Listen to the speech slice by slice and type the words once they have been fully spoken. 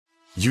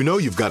You know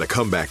you've got a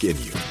comeback in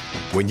you.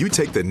 When you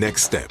take the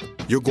next step,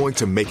 you're going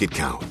to make it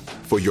count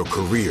for your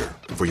career,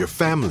 for your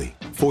family,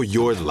 for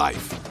your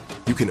life.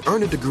 You can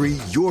earn a degree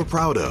you're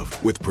proud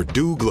of with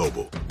Purdue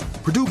Global.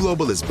 Purdue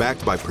Global is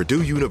backed by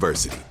Purdue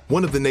University,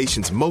 one of the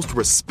nation's most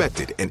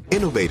respected and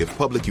innovative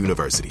public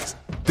universities.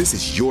 This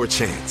is your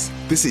chance.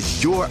 This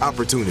is your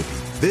opportunity.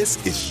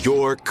 This is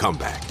your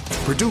comeback.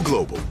 Purdue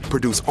Global,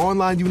 Purdue's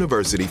online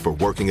university for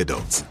working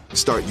adults.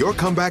 Start your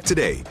comeback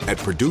today at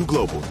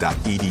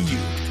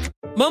purdueglobal.edu.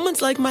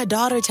 Moments like my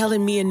daughter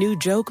telling me a new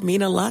joke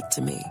mean a lot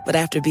to me. But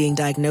after being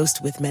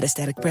diagnosed with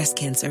metastatic breast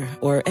cancer,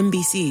 or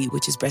MBC,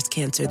 which is breast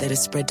cancer that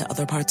is spread to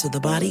other parts of the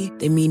body,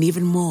 they mean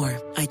even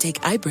more. I take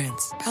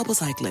Ibrance,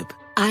 palbociclib.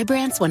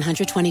 Ibrance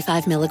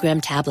 125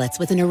 milligram tablets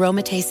with an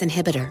aromatase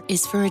inhibitor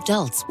is for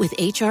adults with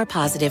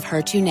HR-positive,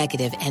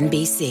 HER2-negative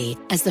MBC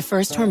as the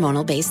first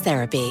hormonal-based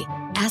therapy.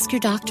 Ask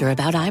your doctor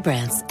about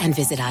Ibrance and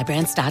visit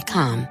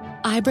Ibrance.com.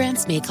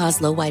 Ibrance may cause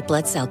low white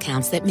blood cell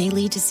counts that may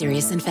lead to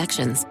serious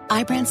infections.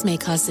 Ibrance may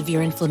cause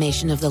severe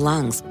inflammation of the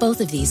lungs. Both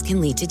of these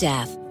can lead to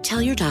death.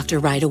 Tell your doctor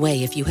right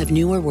away if you have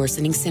new or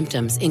worsening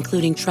symptoms,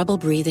 including trouble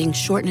breathing,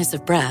 shortness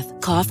of breath,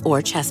 cough,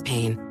 or chest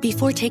pain.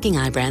 Before taking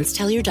Ibrance,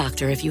 tell your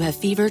doctor if you have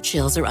fever,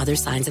 chills, or other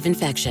signs of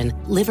infection,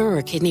 liver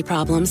or kidney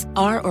problems,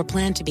 are or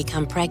plan to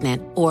become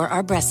pregnant, or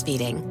are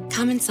breastfeeding.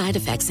 Common side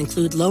effects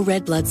include low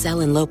red blood cell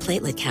and low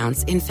platelet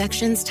counts,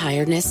 infections,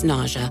 tiredness,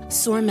 nausea,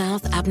 sore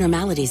mouth,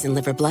 abnormalities in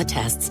liver blood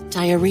tests,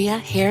 diarrhea,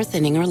 hair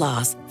thinning or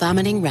loss,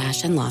 vomiting,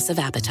 rash, and loss of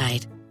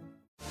appetite.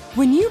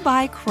 When you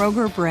buy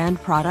Kroger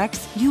brand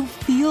products, you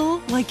feel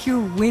like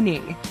you're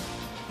winning.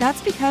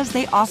 That's because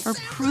they offer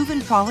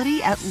proven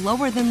quality at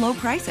lower than low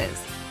prices.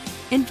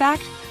 In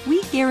fact,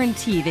 we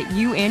guarantee that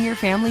you and your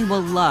family will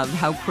love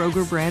how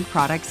Kroger brand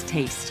products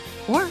taste,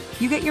 or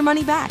you get your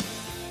money back.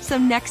 So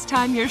next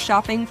time you're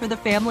shopping for the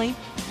family,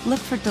 look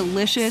for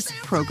delicious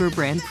Kroger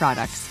brand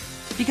products,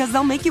 because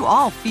they'll make you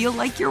all feel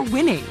like you're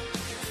winning.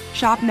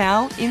 Shop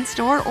now,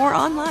 in-store, or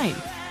online.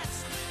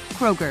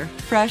 Kroger,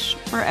 fresh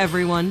for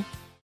everyone.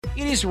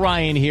 It is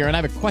Ryan here, and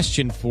I have a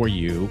question for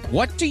you.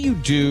 What do you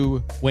do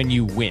when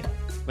you win?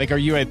 Like, are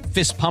you a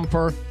fist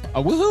pumper,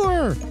 a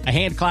woohooer, a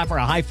hand clapper,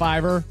 a high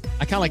fiver?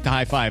 I kind of like the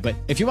high five, but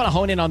if you want to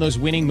hone in on those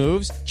winning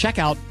moves, check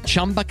out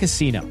Chumba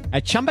Casino.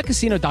 At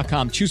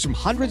ChumbaCasino.com, choose from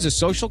hundreds of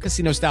social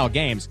casino-style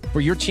games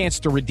for your chance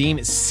to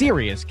redeem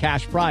serious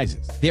cash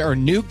prizes. There are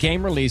new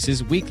game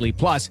releases weekly,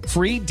 plus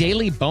free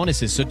daily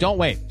bonuses. So don't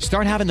wait.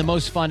 Start having the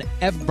most fun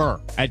ever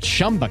at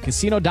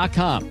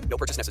ChumbaCasino.com. No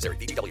purchase necessary.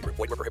 VGW. Void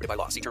where prohibited by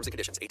law. See terms and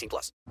conditions.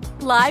 18+.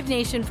 Live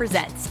Nation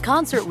presents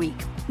Concert Week.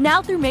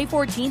 Now through May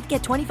 14th,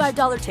 get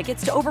 $25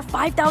 tickets to over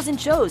 5,000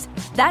 shows.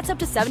 That's up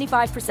to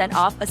 75%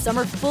 off a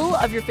summer full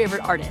of your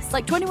favorite artists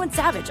like 21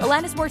 Savage,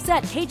 Alanis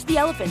Morissette, Cage the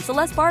Elephant,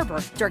 Celeste Barber,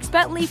 Dierks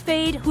Bentley,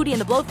 Fade, Hootie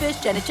and the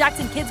Blowfish, Janet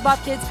Jackson, Kidz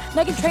Bop Kids,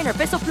 Meghan Trainor,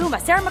 Peso Pluma,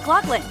 Sarah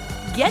McLachlan.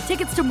 Get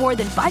tickets to more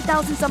than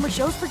 5,000 summer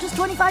shows for just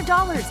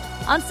 $25.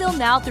 Until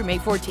now through May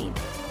 14th.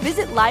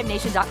 Visit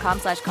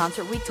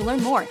LiveNation.com/Concert Week to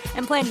learn more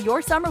and plan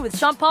your summer with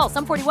Sean Paul,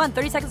 Sum 41,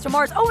 30 Seconds to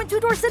Mars, and Two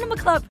Door Cinema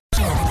Club.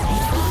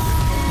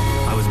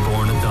 I was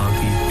born a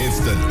donkey. It's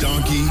the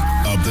donkey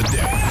of the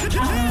day.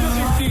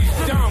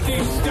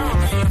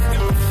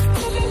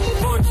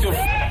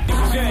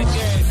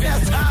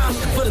 That's time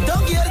for the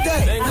donkey of the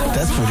day.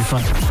 That's pretty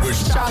fun.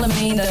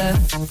 Charlemagne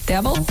the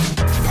devil?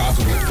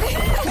 Possibly.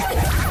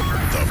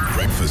 The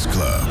Breakfast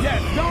Club.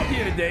 Yes,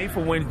 donkey of the day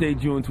for Wednesday,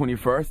 June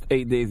 21st,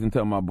 8 days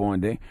until my born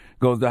day,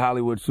 goes to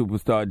Hollywood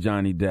superstar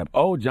Johnny Depp.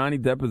 Oh, Johnny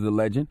Depp is a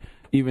legend,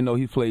 even though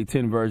he's played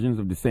 10 versions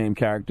of the same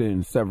character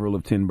in several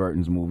of Tim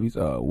Burton's movies.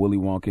 Willy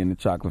Wonka and the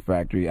Chocolate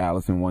Factory,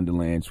 Alice in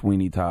Wonderland,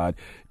 Sweeney Todd,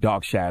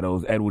 Dark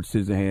Shadows, Edward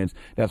Scissorhands.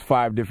 That's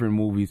 5 different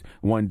movies,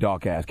 one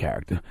dark-ass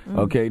character.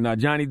 Okay, now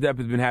Johnny Depp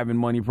has been having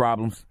money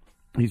problems.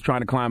 He's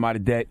trying to climb out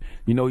of debt.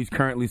 You know, he's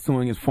currently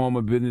suing his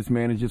former business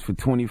managers for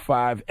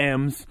 25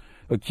 M's,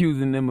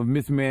 accusing them of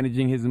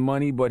mismanaging his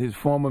money, but his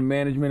former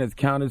management has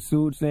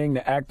countersued, saying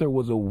the actor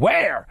was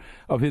aware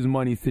of his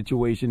money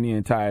situation the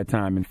entire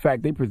time. In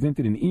fact, they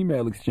presented an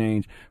email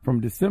exchange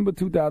from December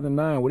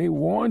 2009 where they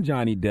warned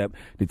Johnny Depp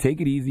to take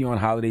it easy on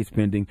holiday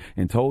spending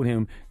and told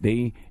him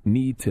they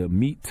need to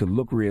meet to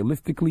look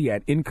realistically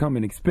at income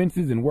and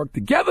expenses and work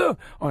together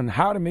on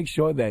how to make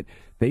sure that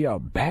they are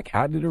back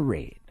out of the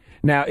red.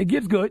 Now, it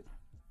gets good,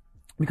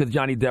 because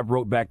Johnny Depp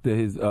wrote back to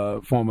his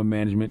former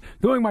management,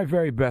 doing my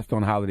very best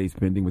on holiday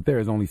spending, but there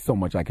is only so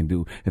much I can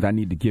do, as I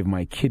need to give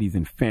my kiddies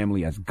and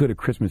family as good a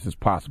Christmas as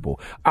possible,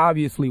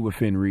 obviously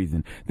within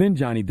reason. Then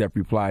Johnny Depp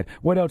replied,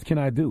 what else can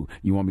I do?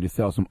 You want me to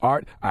sell some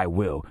art? I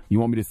will. You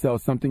want me to sell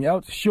something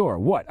else? Sure.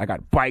 What? I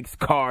got bikes,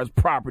 cars,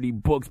 property,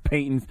 books,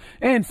 paintings,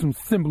 and some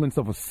semblance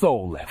of a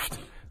soul left.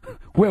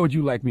 Where would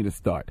you like me to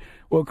start?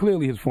 Well,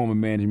 clearly his former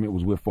management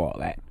was with all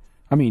that.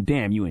 I mean,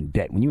 damn, you in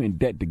debt. When you in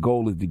debt, the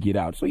goal is to get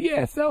out. So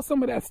yeah, sell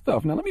some of that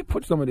stuff. Now let me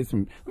put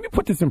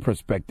this in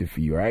perspective for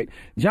you, all right?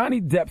 Johnny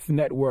Depp's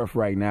net worth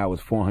right now is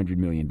 $400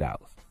 million.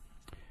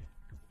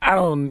 I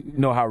don't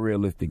know how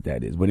realistic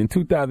that is, but in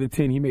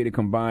 2010, he made a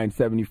combined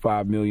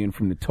 $75 million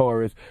from The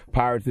Tourist,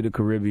 Pirates of the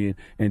Caribbean,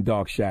 and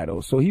Dark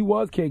Shadows. So he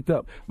was caked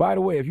up. By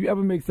the way, if you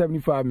ever make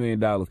 $75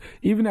 million,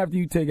 even after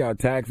you take out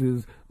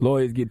taxes,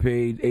 lawyers get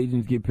paid,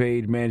 agents get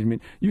paid,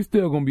 management, you're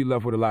still going to be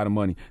left with a lot of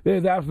money.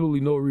 There's absolutely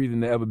no reason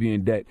to ever be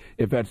in debt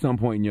if at some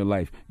point in your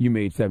life you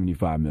made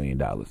 $75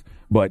 million.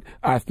 But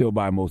I still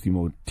buy most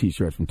emo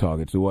T-shirts from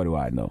Target, so what do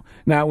I know?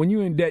 Now, when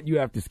you're in debt, you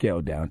have to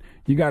scale down.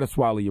 You got to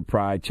swallow your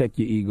pride, check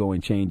your ego,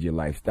 and change your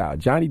lifestyle.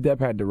 Johnny Depp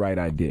had the right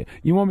idea.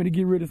 You want me to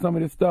get rid of some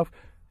of this stuff?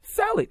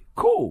 Sell it.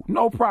 Cool.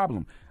 No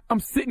problem.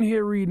 I'm sitting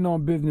here reading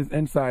on Business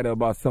Insider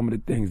about some of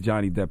the things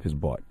Johnny Depp has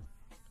bought.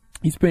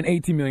 He spent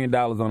 $18 million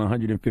on a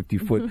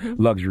 150-foot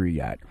luxury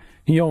yacht.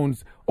 He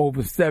owns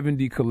over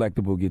 70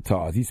 collectible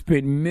guitars. He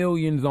spent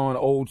millions on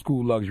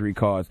old-school luxury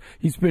cars.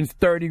 He spends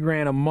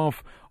 $30,000 a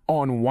month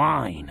on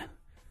wine.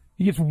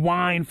 He gets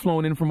wine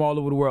flown in from all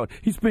over the world.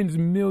 He spends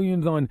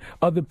millions on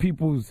other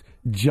people's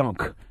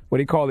junk. Well,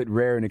 they call it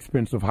rare and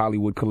expensive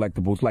Hollywood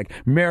collectibles like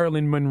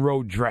Marilyn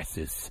Monroe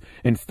dresses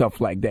and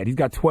stuff like that. He's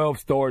got 12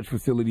 storage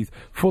facilities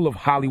full of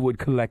Hollywood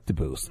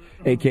collectibles,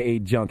 a.k.a.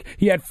 junk.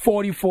 He had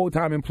 40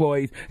 full-time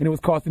employees, and it was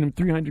costing him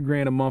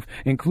 $300,000 a month,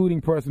 including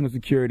personal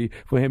security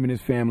for him and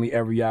his family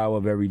every hour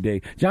of every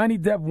day. Johnny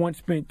Depp once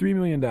spent $3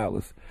 million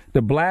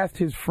to blast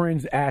his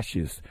friend's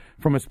ashes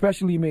from a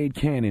specially made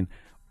cannon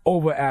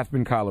over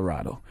Aspen,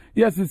 Colorado.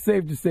 Yes, it's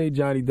safe to say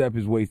Johnny Depp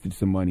has wasted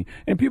some money,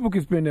 and people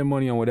can spend their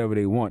money on whatever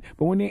they want,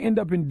 but when they end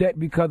up in debt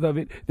because of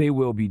it, they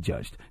will be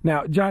judged.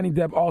 Now, Johnny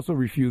Depp also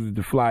refuses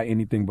to fly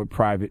anything but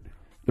private.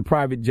 The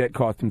private jet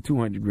cost him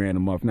 $200,000 a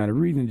month. Now, the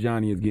reason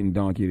Johnny is getting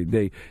donkey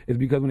today is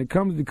because when it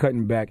comes to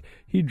cutting back,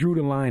 he drew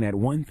the line at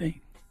one thing,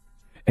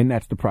 and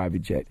that's the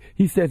private jet.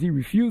 He says he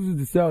refuses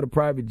to sell the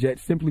private jet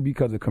simply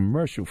because a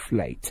commercial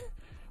flight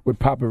with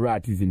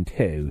paparazzis in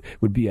tow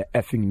would be a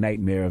effing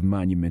nightmare of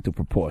monumental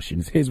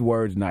proportions. His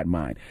words, not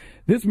mine.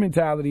 This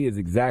mentality is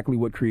exactly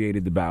what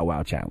created the Bow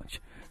Wow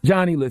Challenge.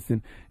 Johnny,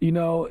 listen, you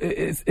know,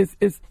 it's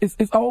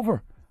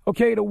over.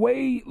 Okay, the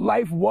way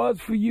life was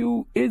for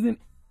you isn't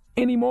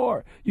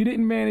anymore. You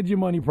didn't manage your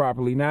money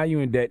properly. Now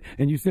you're in debt,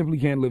 and you simply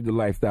can't live the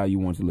lifestyle you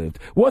once lived.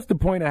 What's the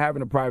point of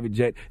having a private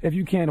jet if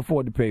you can't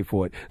afford to pay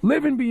for it?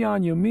 Living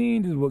beyond your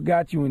means is what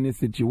got you in this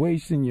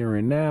situation you're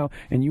in now,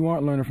 and you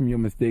aren't learning from your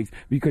mistakes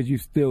because you're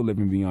still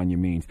living beyond your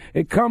means.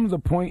 It comes a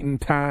point in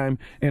time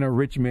in a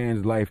rich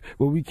man's life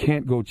where we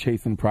can't go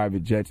chasing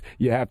private jets.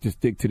 You have to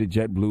stick to the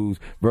JetBlues,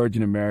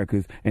 Virgin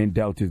Americas, and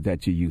Deltas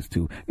that you're used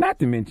to. Not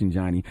to mention,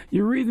 Johnny,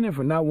 your reasoning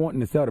for not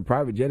wanting to sell the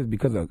private jet is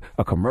because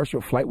a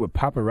commercial flight with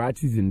paparazzis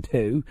in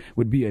tow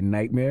would be a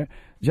nightmare.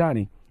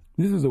 Johnny,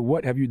 this is a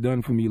what have you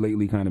done for me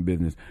lately kind of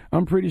business.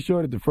 I'm pretty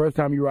sure that the first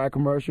time you ride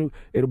commercial,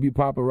 it'll be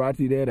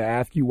paparazzi there to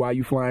ask you why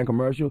you flying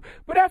commercial.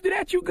 But after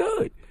that, you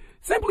good.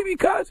 Simply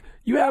because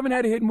you haven't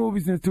had a hit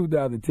movie since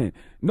 2010.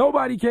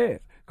 Nobody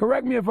cares.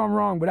 Correct me if I'm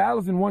wrong, but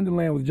Alice in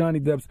Wonderland was Johnny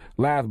Depp's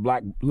last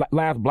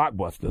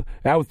blockbuster.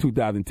 That was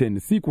 2010. The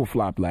sequel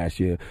flopped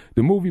last year.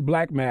 The movie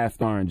Black Mass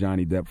starring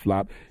Johnny Depp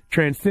flopped.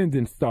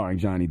 Transcendence starring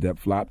Johnny Depp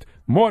flopped.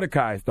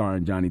 Mordecai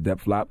starring Johnny Depp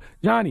flopped.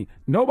 Johnny,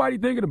 nobody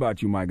thinking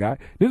about you, my guy.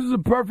 This is a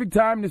perfect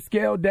time to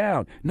scale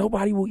down.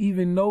 Nobody will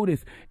even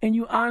notice, and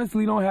you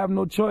honestly don't have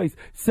no choice.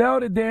 Sell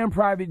the damn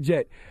private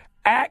jet.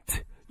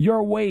 Act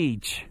your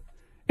wage.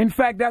 In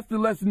fact, that's the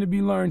lesson to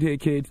be learned here,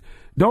 kids.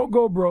 Don't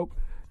go broke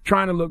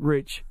trying to look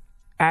rich.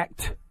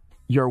 Act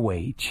your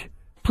wage.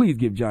 Please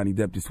give Johnny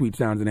Depp the sweet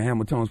sounds and the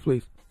Hamiltons,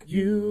 please.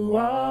 You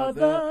are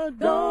the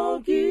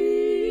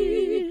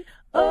donkey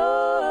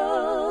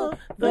of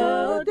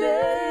the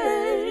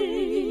day.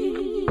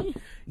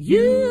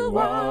 You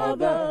are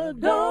the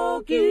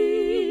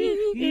donkey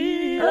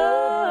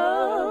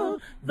of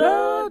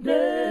the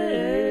day.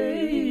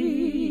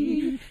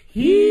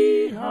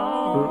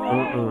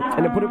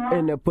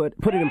 And to put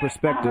it in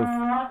perspective,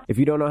 if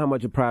you don't know how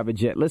much a private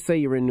jet, let's say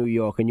you're in New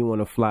York and you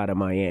want to fly to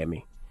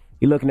Miami,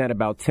 you're looking at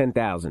about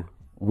 $10,000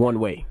 one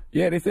way.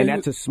 Yeah, they say, and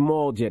that's a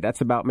small jet.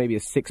 That's about maybe a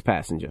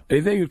 6-passenger.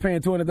 They say he was paying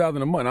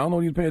 $200,000 a month. I don't know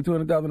if he was paying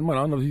 $200,000 a month.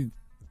 I don't know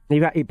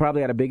if he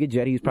probably had a bigger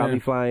jet. He was probably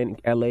flying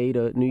L.A.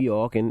 to New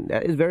York, and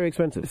it's very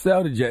expensive.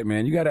 Sell the jet,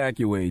 man. You got to act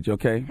your wage,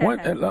 okay? I'm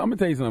going to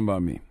tell you something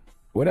about me.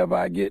 Whatever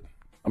I get,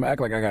 I'm going to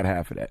act like I got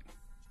half of that.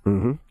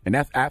 Mm-hmm. And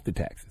that's after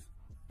taxes.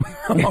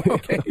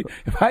 Okay,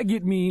 if I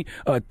get me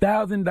a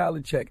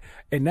 $1,000 check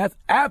and that's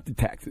after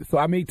taxes, so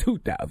I made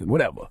 $2,000,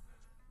 whatever,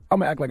 I'm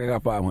gonna act like I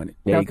got $500.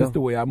 That's just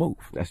the way I move.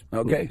 That's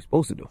okay. What you're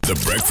supposed to do. The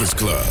Breakfast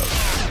Club.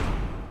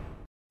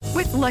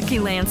 With Lucky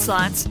Land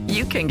Slots,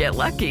 you can get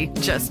lucky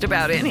just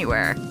about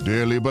anywhere.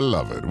 Dearly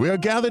beloved, we are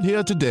gathered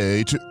here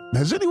today to.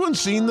 Has anyone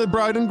seen the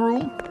bride and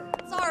groom?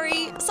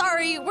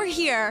 Sorry, we're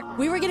here.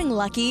 We were getting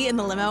lucky in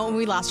the limo and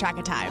we lost track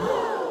of time.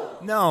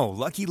 No,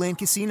 Lucky Land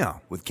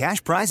Casino, with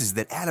cash prizes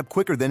that add up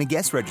quicker than a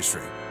guest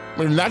registry.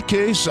 In that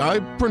case,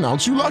 I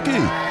pronounce you lucky.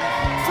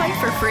 Play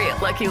for free at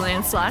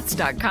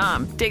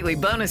LuckyLandSlots.com. Daily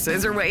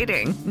bonuses are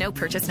waiting. No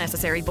purchase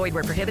necessary. Void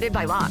where prohibited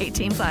by law.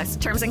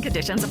 18+. Terms and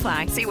conditions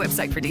apply. See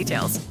website for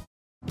details.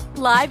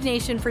 Live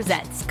Nation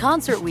presents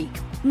Concert Week.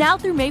 Now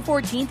through May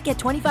 14th, get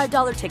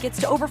 $25 tickets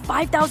to over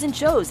 5,000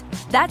 shows.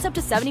 That's up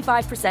to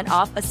 75%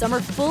 off a summer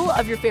full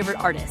of your favorite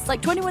artists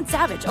like 21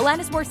 Savage,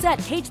 Alanis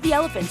Morissette, Cage the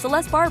Elephant,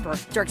 Celeste Barber,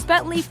 Dierks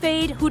Bentley,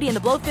 Fade, Hootie and the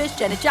Blowfish,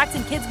 Janet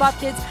Jackson, Kids Bop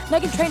Kids,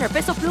 Meghan Trainor,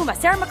 Bissell Pluma,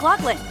 Sarah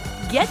McLachlan.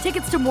 Get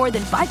tickets to more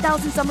than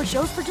 5,000 summer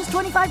shows for just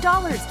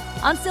 $25.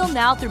 Until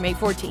now through May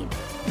 14th.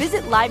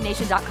 Visit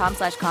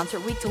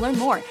LiveNation.com/Concert Week to learn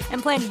more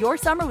and plan your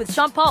summer with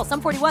Sean Paul,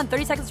 Sum 41,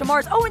 30 Seconds to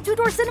Mars, and Two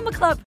Door Cinema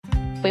Club.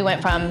 We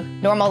went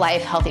from normal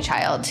life, healthy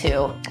child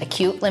to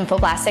acute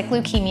lymphoblastic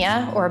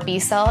leukemia or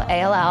B-cell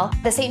ALL.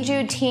 The St.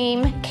 Jude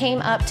team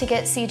came up to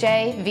get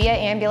CJ via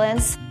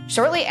ambulance.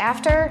 Shortly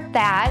after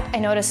that, I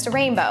noticed a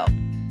rainbow.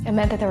 It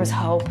meant that there was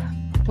hope.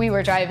 We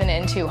were driving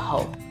into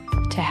hope.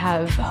 To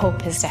have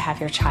hope is to have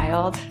your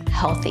child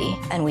healthy,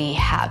 and we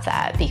have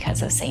that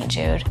because of St.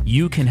 Jude.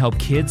 You can help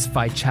kids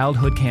fight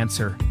childhood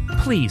cancer.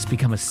 Please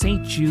become a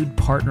St. Jude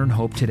Partner in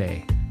Hope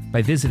today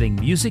by visiting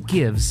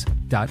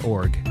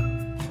musicgives.org.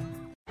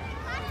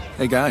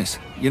 Hey guys,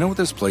 you know what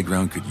this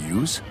playground could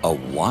use? A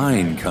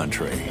wine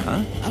country,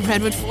 huh? A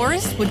redwood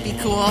forest would be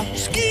cool.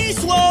 Ski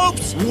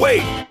slopes!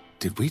 Wait!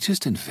 Did we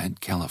just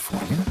invent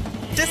California?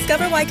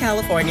 Discover why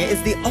California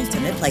is the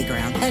ultimate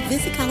playground at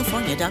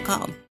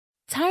visitcalifornia.com.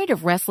 Tired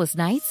of restless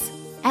nights?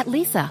 At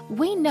Leesa,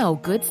 we know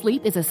good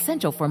sleep is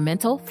essential for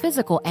mental,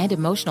 physical, and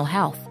emotional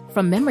health.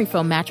 From memory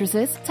foam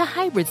mattresses to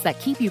hybrids that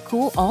keep you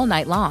cool all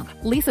night long,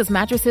 Leesa's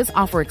mattresses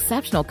offer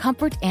exceptional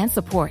comfort and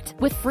support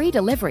with free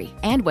delivery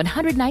and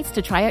 100 nights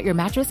to try out your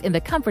mattress in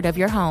the comfort of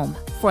your home.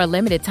 For a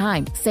limited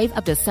time, save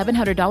up to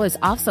 $700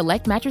 off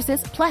select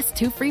mattresses plus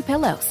 2 free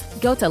pillows.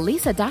 Go to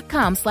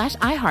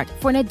Leesa.com/iHeart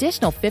for an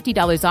additional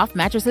 $50 off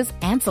mattresses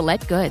and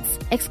select goods.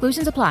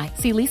 Exclusions apply.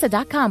 See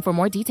Leesa.com for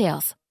more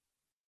details.